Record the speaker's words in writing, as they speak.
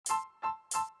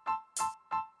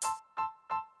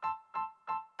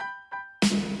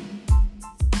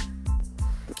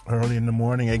Early in the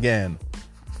morning again.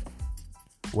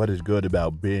 What is good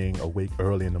about being awake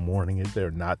early in the morning is there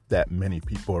are not that many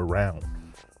people around.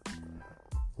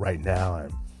 Right now,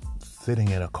 I'm sitting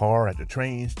in a car at the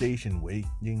train station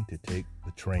waiting to take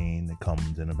the train that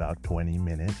comes in about 20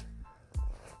 minutes.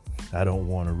 I don't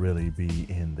want to really be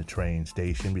in the train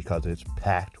station because it's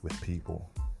packed with people.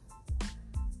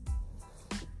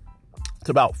 It's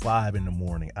about 5 in the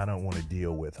morning. I don't want to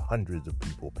deal with hundreds of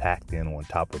people packed in on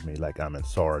top of me like I'm in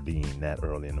sardine that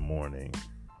early in the morning.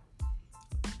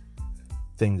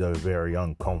 Things are very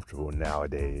uncomfortable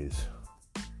nowadays.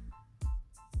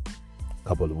 A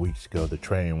couple of weeks ago, the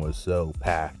train was so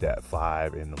packed at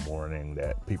 5 in the morning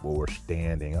that people were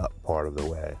standing up part of the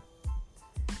way.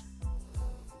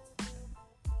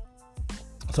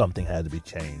 Something had to be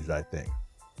changed, I think.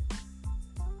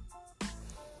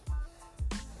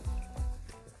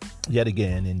 Yet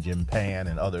again, in Japan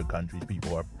and other countries,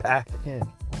 people are packed in.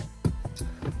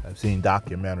 I've seen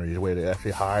documentaries where they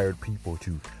actually hired people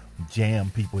to jam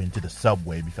people into the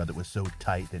subway because it was so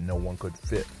tight that no one could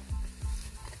fit.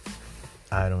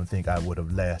 I don't think I would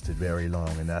have lasted very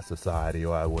long in that society,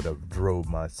 or I would have drove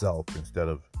myself instead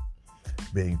of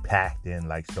being packed in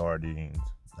like sardines.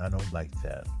 I don't like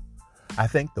that. I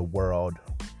think the world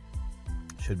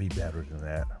should be better than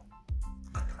that.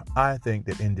 I think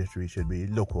that industry should be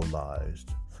localized.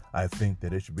 I think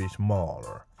that it should be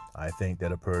smaller. I think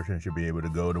that a person should be able to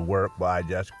go to work by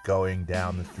just going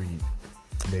down the street,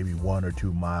 maybe 1 or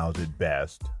 2 miles at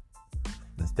best,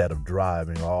 instead of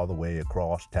driving all the way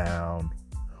across town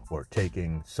or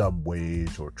taking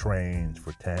subways or trains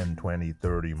for 10, 20,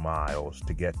 30 miles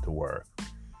to get to work.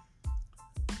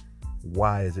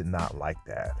 Why is it not like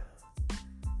that?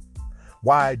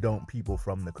 Why don't people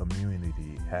from the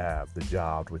community have the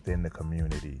jobs within the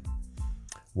community?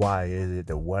 Why is it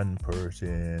that one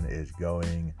person is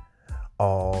going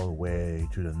all the way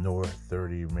to the north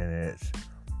 30 minutes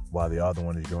while the other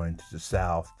one is going to the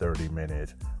south 30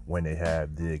 minutes when they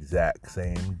have the exact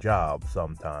same job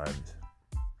sometimes?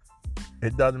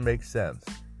 It doesn't make sense,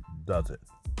 does it?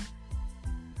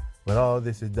 But all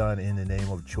this is done in the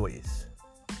name of choice.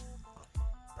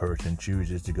 Person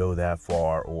chooses to go that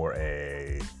far, or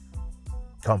a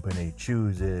company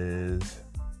chooses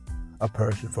a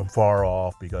person from far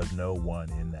off because no one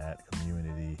in that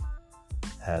community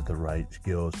had the right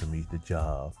skills to meet the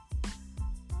job.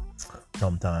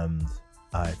 Sometimes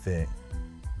I think,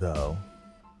 though,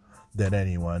 that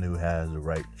anyone who has the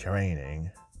right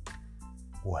training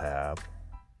will have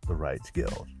the right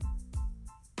skills.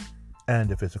 And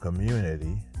if it's a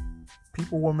community,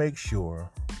 people will make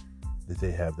sure that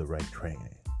they have the right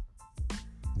training.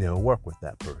 They'll work with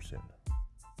that person.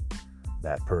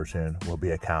 That person will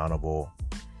be accountable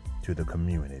to the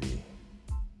community.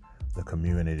 The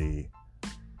community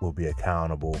will be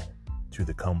accountable to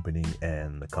the company,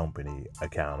 and the company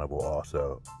accountable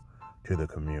also to the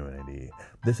community.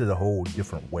 This is a whole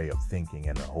different way of thinking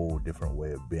and a whole different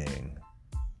way of being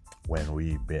when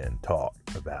we've been taught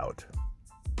about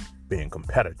being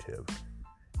competitive.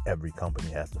 Every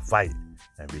company has to fight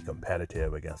and be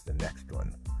competitive against the next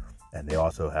one. And they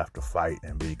also have to fight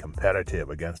and be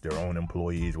competitive against their own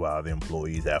employees, while the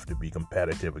employees have to be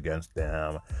competitive against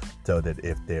them, so that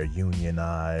if they're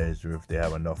unionized or if they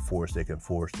have enough force, they can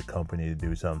force the company to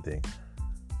do something.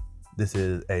 This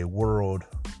is a world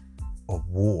of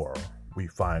war we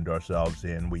find ourselves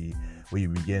in. We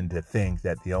begin to think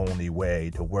that the only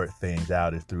way to work things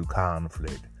out is through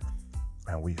conflict.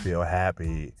 And we feel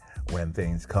happy when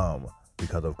things come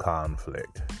because of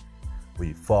conflict.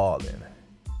 We've fallen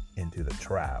into the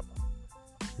trap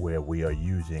where we are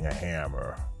using a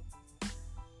hammer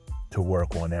to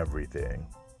work on everything.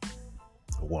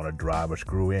 Want to drive a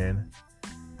screw in?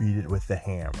 Beat it with the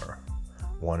hammer.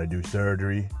 Want to do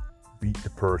surgery? Beat the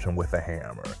person with a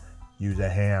hammer. Use a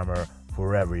hammer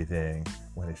for everything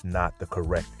when it's not the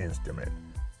correct instrument.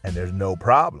 And there's no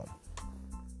problem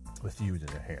with using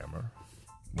a hammer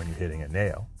when you're hitting a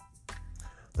nail.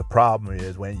 The problem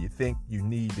is when you think you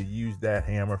need to use that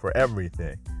hammer for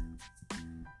everything.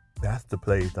 That's the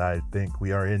place I think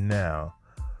we are in now.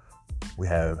 We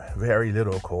have very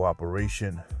little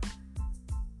cooperation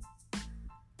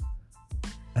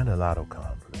and a lot of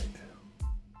conflict.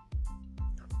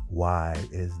 Why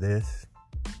is this?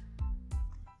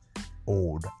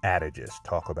 Old adages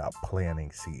talk about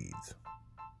planting seeds.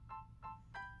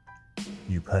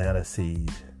 You plant a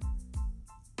seed,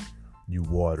 you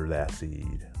water that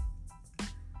seed,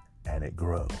 and it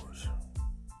grows.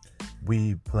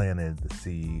 We planted the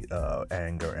seed of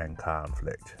anger and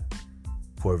conflict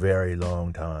for a very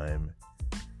long time,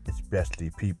 especially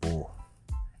people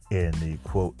in the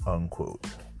quote-unquote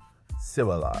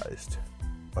civilized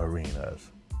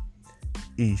arenas.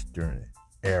 Eastern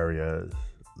areas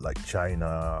like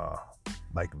China,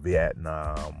 like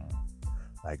Vietnam,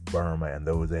 like Burma and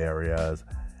those areas,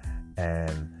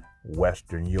 and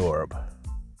Western Europe,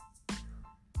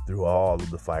 through all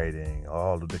of the fighting,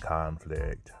 all of the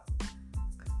conflict,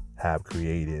 have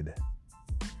created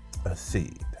a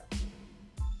seed.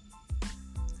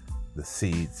 The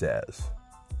seed says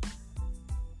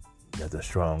that the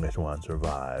strongest one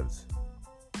survives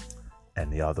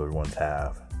and the other ones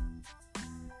have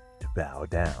to bow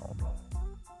down.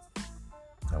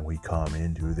 And we come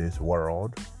into this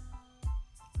world,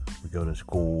 we go to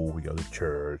school, we go to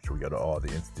church, we go to all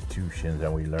the institutions,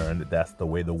 and we learn that that's the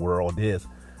way the world is.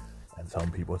 And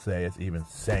some people say it's even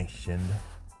sanctioned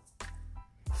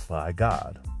by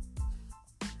God.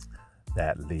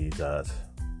 That leads us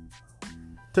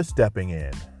to stepping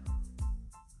in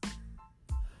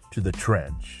to the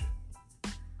trench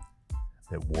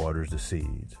that waters the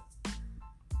seeds.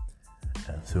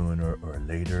 And sooner or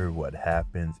later, what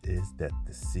happens is that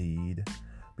the seed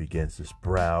begins to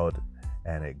sprout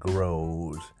and it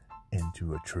grows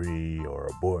into a tree or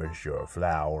a bush or a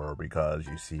flower, because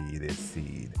you see this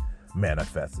seed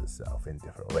manifests itself in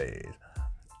different ways.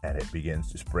 And it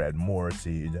begins to spread more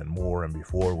seeds and more, and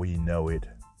before we know it,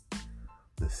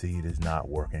 the seed is not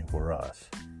working for us.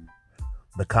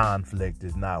 The conflict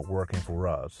is not working for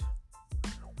us.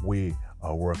 We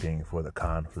are working for the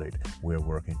conflict. We're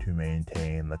working to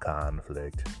maintain the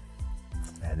conflict.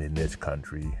 And in this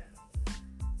country,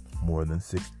 more than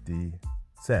 60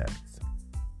 cents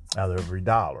out of every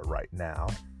dollar right now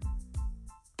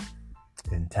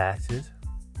in taxes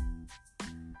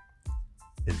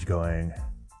is going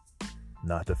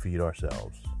not to feed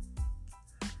ourselves,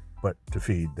 but to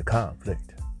feed the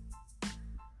conflict.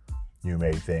 You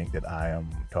may think that I am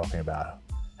talking about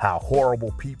how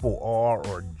horrible people are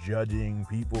or judging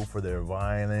people for their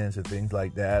violence and things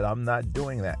like that. I'm not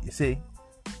doing that. You see,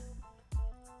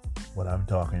 what I'm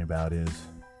talking about is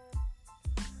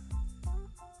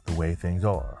the way things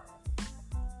are.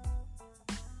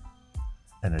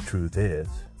 And the truth is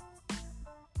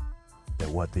that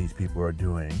what these people are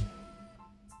doing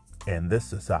in this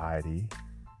society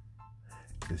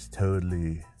is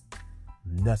totally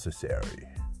necessary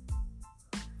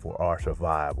for our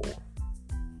survival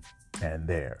and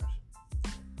theirs.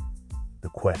 The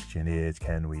question is,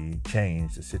 can we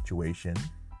change the situation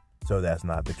so that's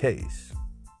not the case?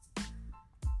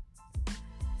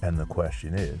 And the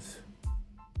question is,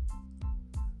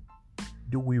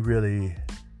 do we really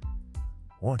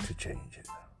want to change it?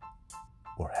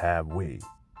 Or have we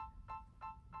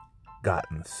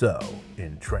gotten so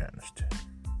entrenched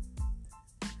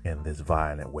in this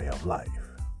violent way of life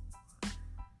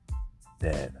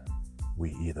that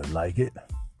we either like it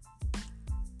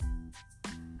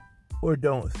or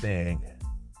don't think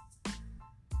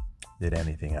that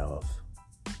anything else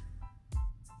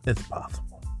is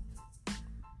possible?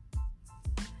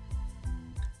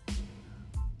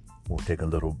 We'll take a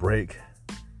little break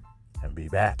and be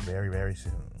back very, very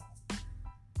soon.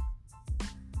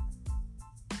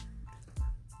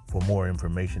 For more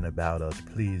information about us,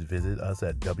 please visit us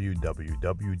at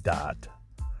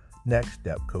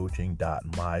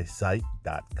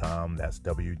www.nextstepcoaching.mysite.com. That's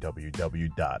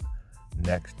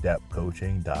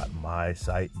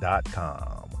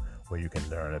www.nextstepcoaching.mysite.com, where you can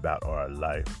learn about our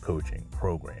life coaching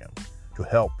program to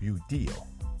help you deal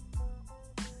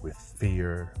with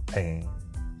fear, pain,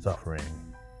 suffering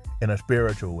in a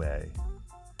spiritual way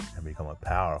and become a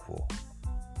powerful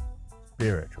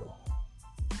spiritual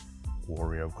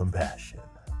warrior of compassion.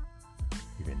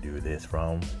 You can do this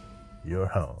from your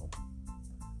home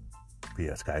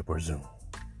via Skype or Zoom.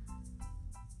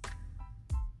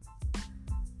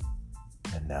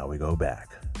 And now we go back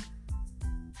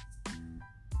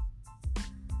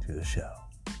to the show.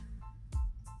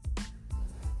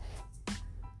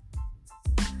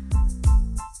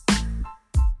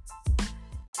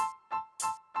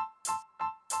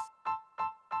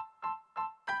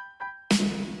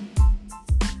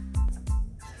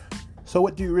 So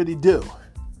what do you really do?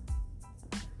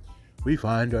 We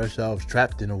find ourselves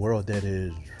trapped in a world that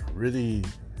is really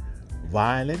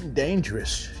violent and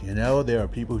dangerous. You know, there are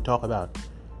people who talk about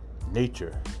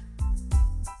nature.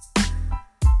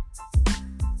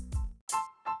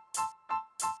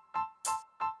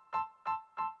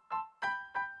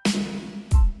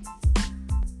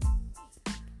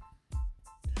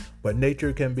 But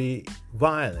nature can be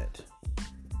violent.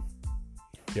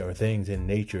 There are things in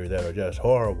nature that are just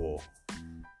horrible.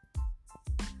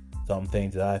 Some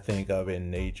things that I think of in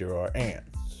nature are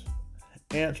ants.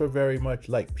 ants are very much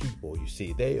like people, you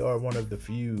see. They are one of the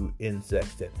few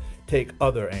insects that take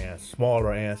other ants,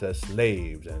 smaller ants, as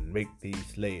slaves and make these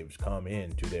slaves come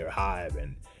into their hive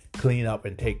and clean up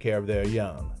and take care of their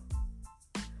young.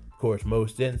 Of course,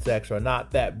 most insects are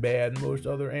not that bad. Most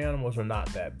other animals are not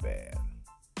that bad.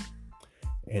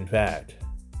 In fact,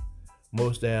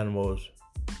 most animals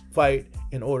fight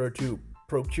in order to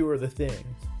procure the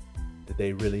things that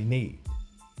they really need.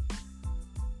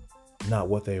 Not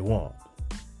what they want,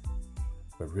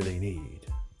 but really need.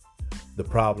 The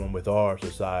problem with our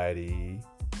society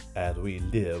as we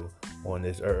live on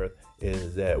this earth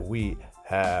is that we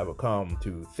have come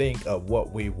to think of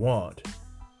what we want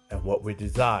and what we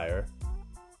desire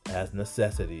as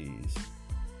necessities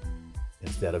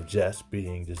instead of just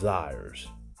being desires.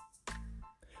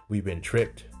 We've been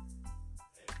tricked.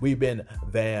 We've been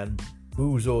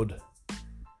bamboozled.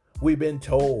 We've been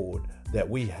told that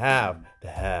we have to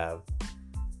have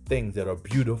things that are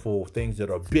beautiful, things that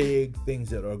are big, things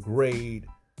that are great,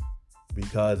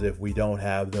 because if we don't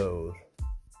have those,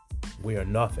 we are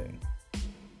nothing.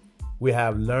 We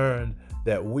have learned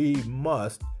that we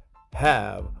must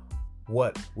have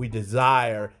what we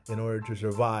desire in order to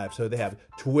survive. So they have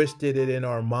twisted it in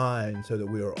our minds so that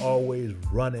we are always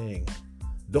running,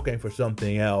 looking for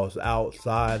something else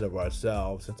outside of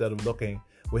ourselves instead of looking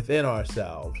within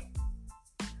ourselves.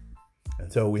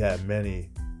 And so we have many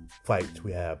fights,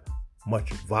 we have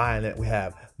much violence, we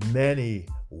have many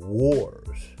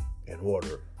wars in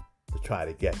order to try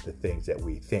to get the things that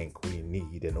we think we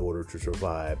need in order to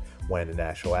survive, when in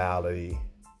actuality,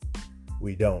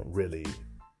 we don't really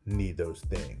need those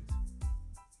things.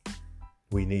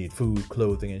 We need food,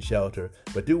 clothing, and shelter,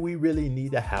 but do we really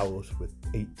need a house with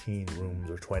 18 rooms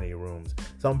or 20 rooms?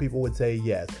 Some people would say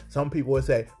yes. Some people would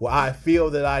say, well, I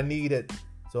feel that I need it,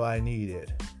 so I need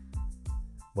it.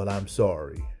 Well, I'm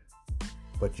sorry,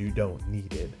 but you don't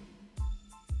need it.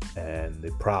 And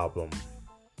the problem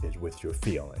is with your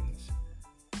feelings,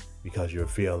 because your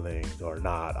feelings are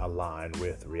not aligned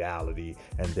with reality,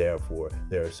 and therefore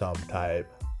there is some type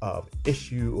of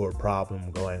issue or problem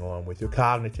going on with your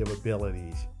cognitive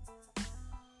abilities.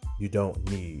 You don't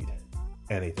need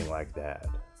anything like that.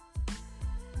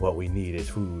 What we need is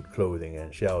food, clothing,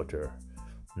 and shelter,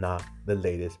 not the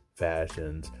latest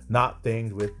fashions, not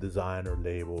things with designer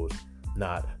labels,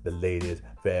 not the latest,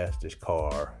 fastest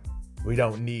car. We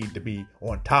don't need to be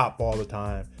on top all the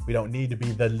time. We don't need to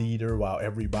be the leader while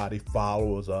everybody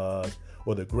follows us,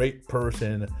 or the great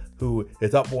person who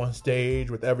is up on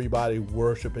stage with everybody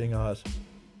worshiping us.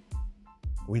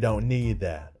 We don't need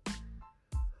that.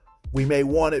 We may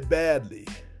want it badly.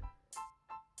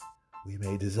 We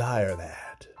may desire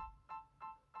that.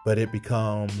 But it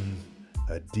becomes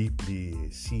a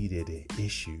deeply seated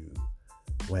issue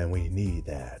when we need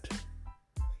that.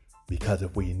 Because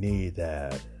if we need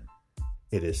that,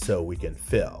 it is so we can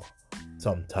fill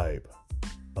some type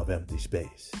of empty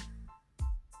space.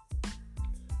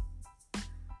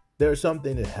 There's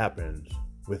something that happens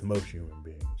with most human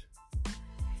beings.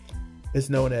 It's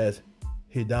known as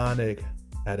hedonic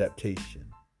adaptation.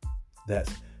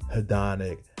 That's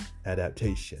hedonic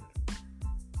adaptation.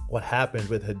 What happens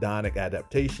with hedonic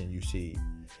adaptation, you see,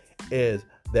 is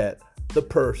that the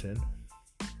person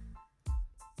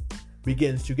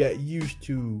begins to get used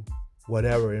to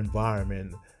whatever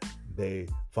environment they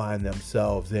find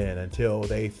themselves in until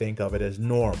they think of it as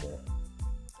normal.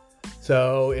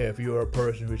 So if you're a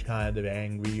person who's kind of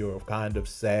angry or kind of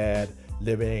sad,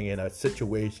 living in a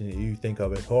situation that you think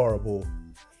of as horrible,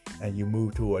 and you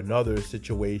move to another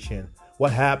situation,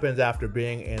 what happens after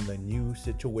being in the new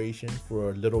situation for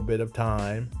a little bit of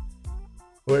time,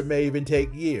 or it may even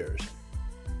take years,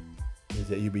 is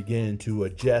that you begin to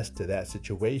adjust to that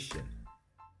situation.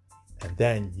 And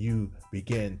then you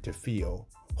begin to feel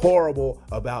horrible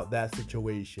about that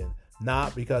situation.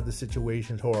 Not because the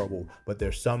situation's horrible, but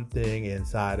there's something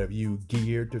inside of you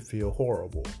geared to feel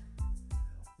horrible.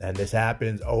 And this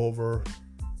happens over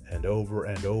and over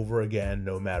and over again,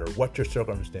 no matter what your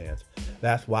circumstance.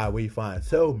 That's why we find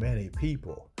so many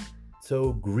people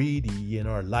so greedy in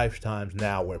our lifetimes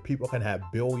now, where people can have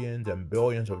billions and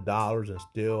billions of dollars and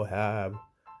still have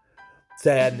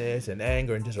sadness and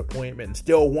anger and disappointment and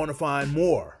still want to find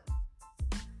more.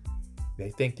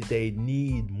 They think that they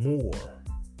need more.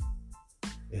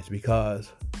 It's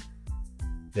because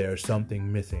there's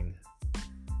something missing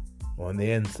on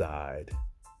the inside.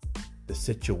 The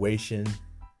situation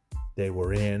they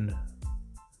were in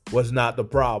was not the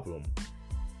problem.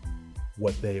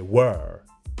 What they were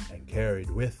and carried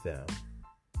with them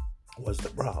was the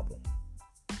problem.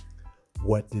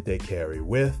 What did they carry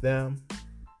with them?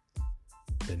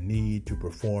 the need to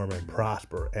perform and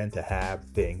prosper and to have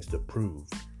things to prove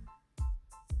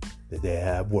that they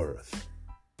have worth,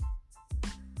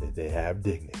 that they have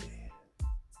dignity.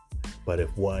 But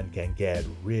if one can get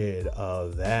rid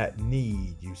of that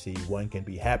need, you see, one can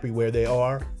be happy where they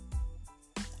are,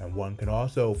 and one can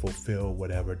also fulfill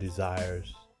whatever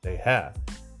desires they have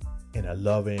in a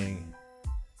loving,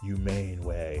 humane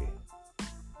way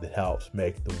that helps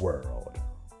make the world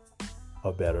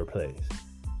a better place.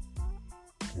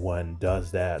 One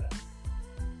does that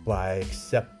by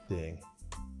accepting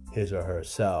his or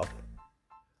herself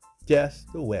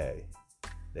just the way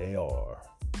they are.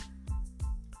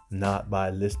 Not by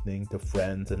listening to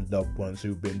friends and loved ones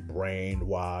who've been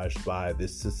brainwashed by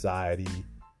this society,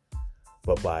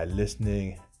 but by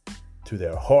listening to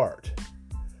their heart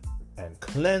and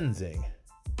cleansing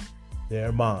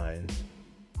their minds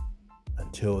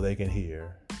until they can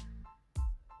hear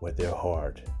what their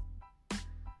heart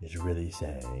is really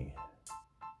saying.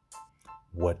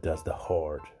 What does the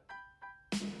heart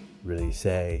really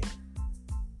say?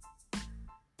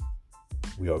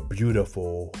 We are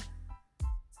beautiful,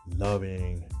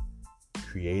 loving,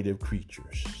 creative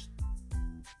creatures,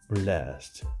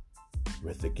 blessed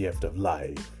with the gift of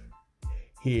life,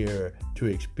 here to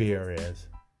experience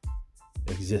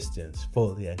existence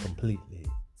fully and completely.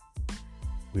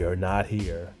 We are not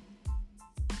here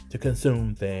to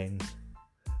consume things.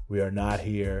 We are not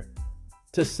here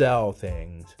to sell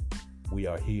things. We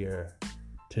are here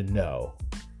to know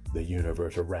the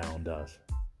universe around us,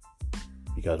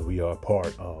 because we are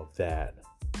part of that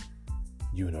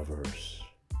universe.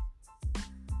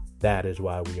 That is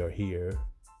why we are here.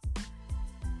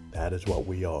 That is what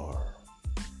we are.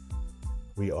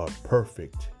 We are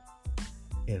perfect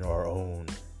in our own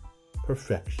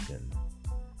perfection.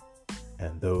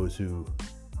 And those who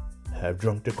have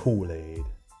drunk the Kool-Aid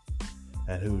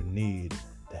and who need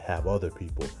to have other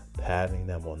people patting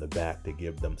them on the back to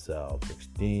give themselves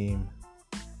esteem,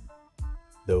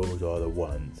 those are the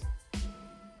ones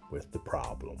with the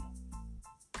problem,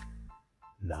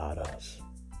 not us.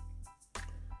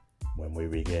 When we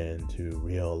begin to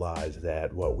realize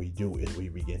that, what we do is we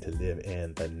begin to live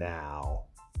in the now,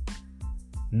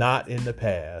 not in the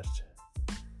past,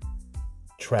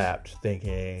 trapped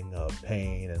thinking of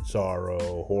pain and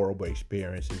sorrow, horrible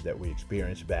experiences that we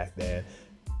experienced back then,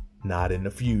 not in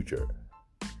the future.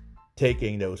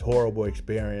 Taking those horrible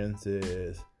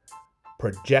experiences,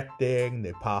 projecting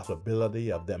the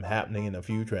possibility of them happening in the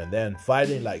future, and then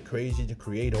fighting like crazy to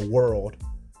create a world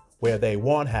where they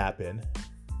won't happen,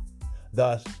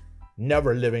 thus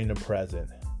never living the present,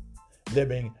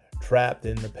 living trapped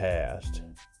in the past,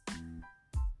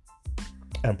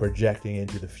 and projecting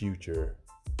into the future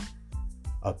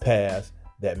a past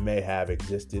that may have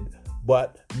existed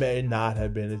but may not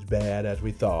have been as bad as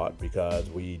we thought, because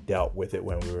we dealt with it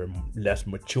when we were less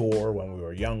mature, when we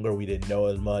were younger, we didn't know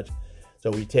as much.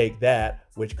 So we take that,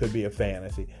 which could be a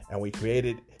fantasy, and we create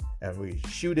it and we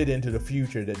shoot it into the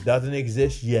future that doesn't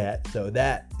exist yet. So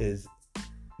that is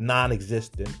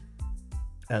non-existent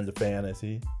and the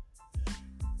fantasy.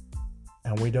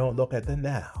 And we don't look at the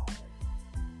now.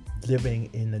 Living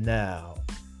in the now,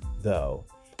 though,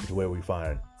 is where we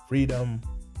find freedom,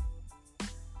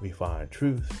 we find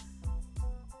truth,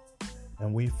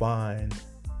 and we find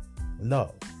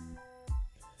love.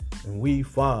 And we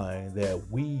find that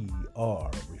we are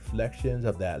reflections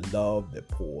of that love that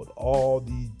pulled all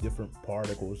these different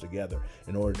particles together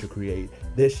in order to create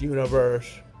this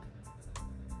universe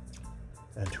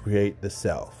and to create the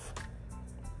self.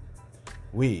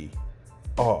 We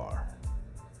are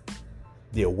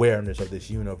the awareness of this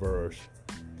universe,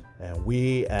 and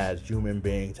we as human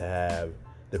beings have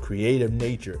the creative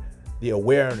nature, the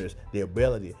awareness, the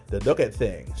ability to look at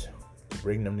things, to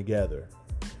bring them together,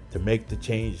 to make the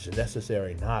changes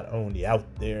necessary, not only out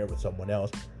there with someone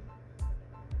else,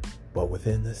 but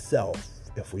within the self,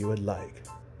 if we would like.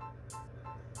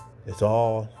 It's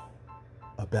all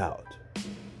about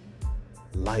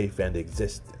life and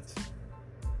existence.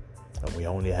 And we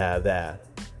only have that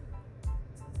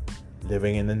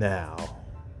living in the now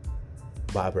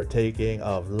by partaking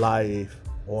of life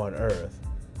on earth.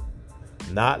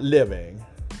 Not living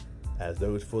as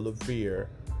those full of fear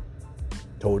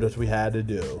told us we had to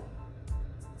do,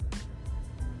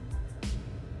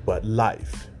 but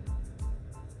life.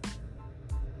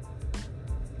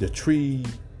 The tree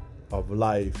of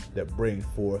life that brings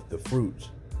forth the fruits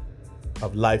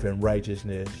of life and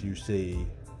righteousness, you see,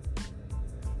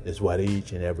 is what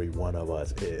each and every one of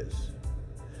us is.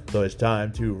 So it's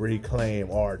time to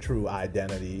reclaim our true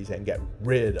identities and get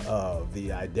rid of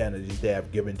the identities they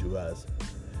have given to us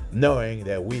knowing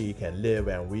that we can live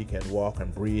and we can walk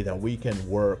and breathe and we can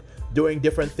work doing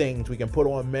different things. We can put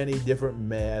on many different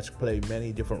masks, play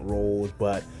many different roles,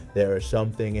 but there is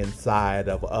something inside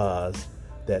of us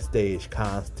that stays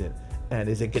constant and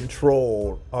is in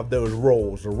control of those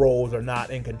roles. The roles are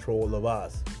not in control of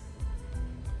us.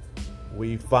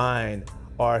 We find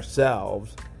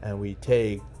ourselves and we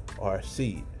take our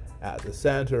seat at the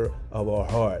center of our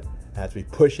heart as we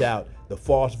push out the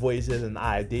false voices and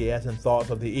ideas and thoughts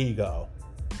of the ego.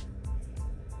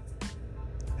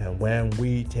 And when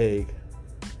we take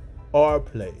our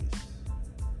place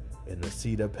in the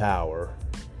seat of power,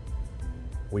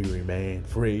 we remain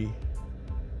free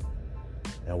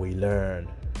and we learn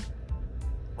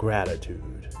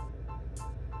gratitude.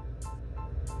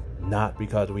 Not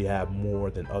because we have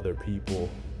more than other people,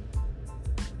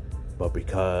 but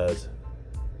because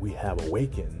we have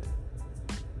awakened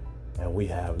and we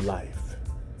have life.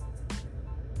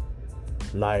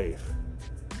 Life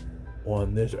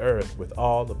on this earth with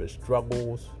all of its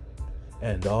struggles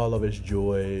and all of its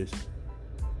joys,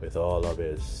 with all of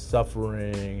its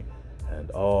suffering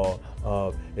and all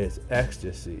of its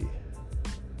ecstasy,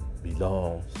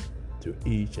 belongs to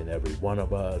each and every one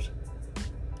of us,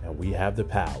 and we have the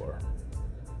power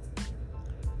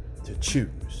to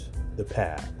choose the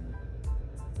path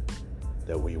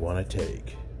that we want to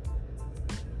take.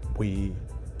 We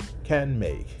can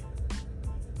make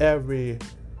every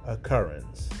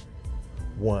occurrence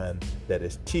one that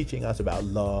is teaching us about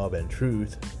love and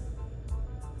truth,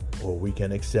 or we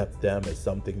can accept them as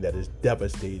something that is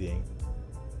devastating,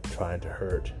 trying to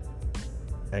hurt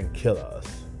and kill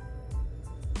us.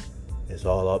 It's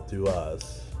all up to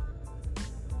us.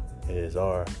 It is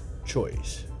our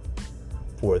choice.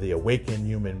 For the awakened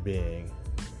human being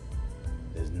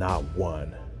is not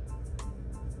one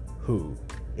who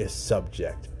is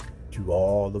subject to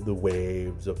all of the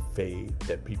waves of fate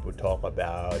that people talk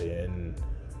about in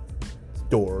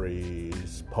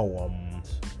stories,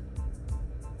 poems.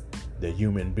 The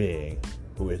human being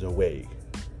who is awake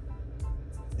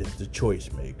is the choice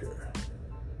maker.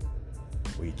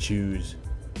 We choose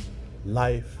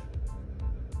life,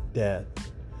 death,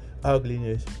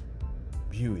 ugliness,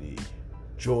 beauty,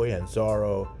 joy and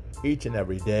sorrow each and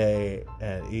every day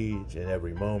and each and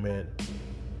every moment.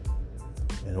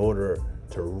 In order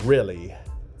to really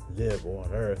live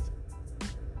on earth,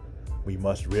 we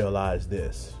must realize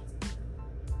this,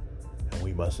 and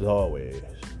we must always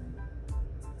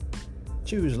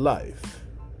choose life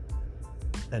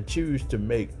and choose to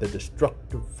make the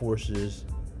destructive forces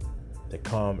that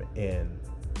come in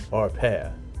our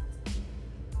path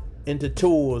into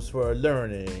tools for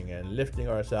learning and lifting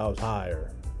ourselves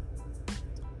higher.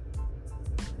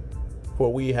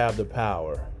 For we have the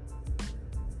power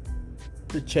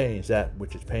to change that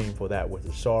which is painful, that which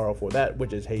is sorrowful, that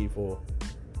which is hateful,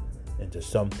 into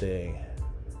something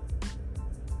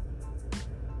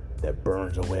that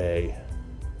burns away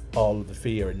all of the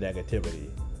fear and negativity,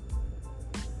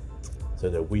 so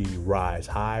that we rise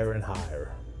higher and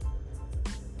higher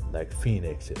like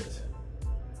phoenixes,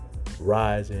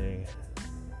 rising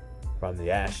from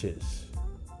the ashes,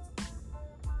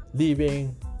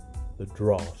 leaving the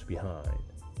dross behind,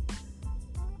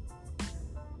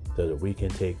 so that we can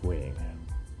take wing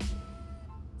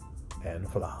and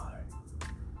fly.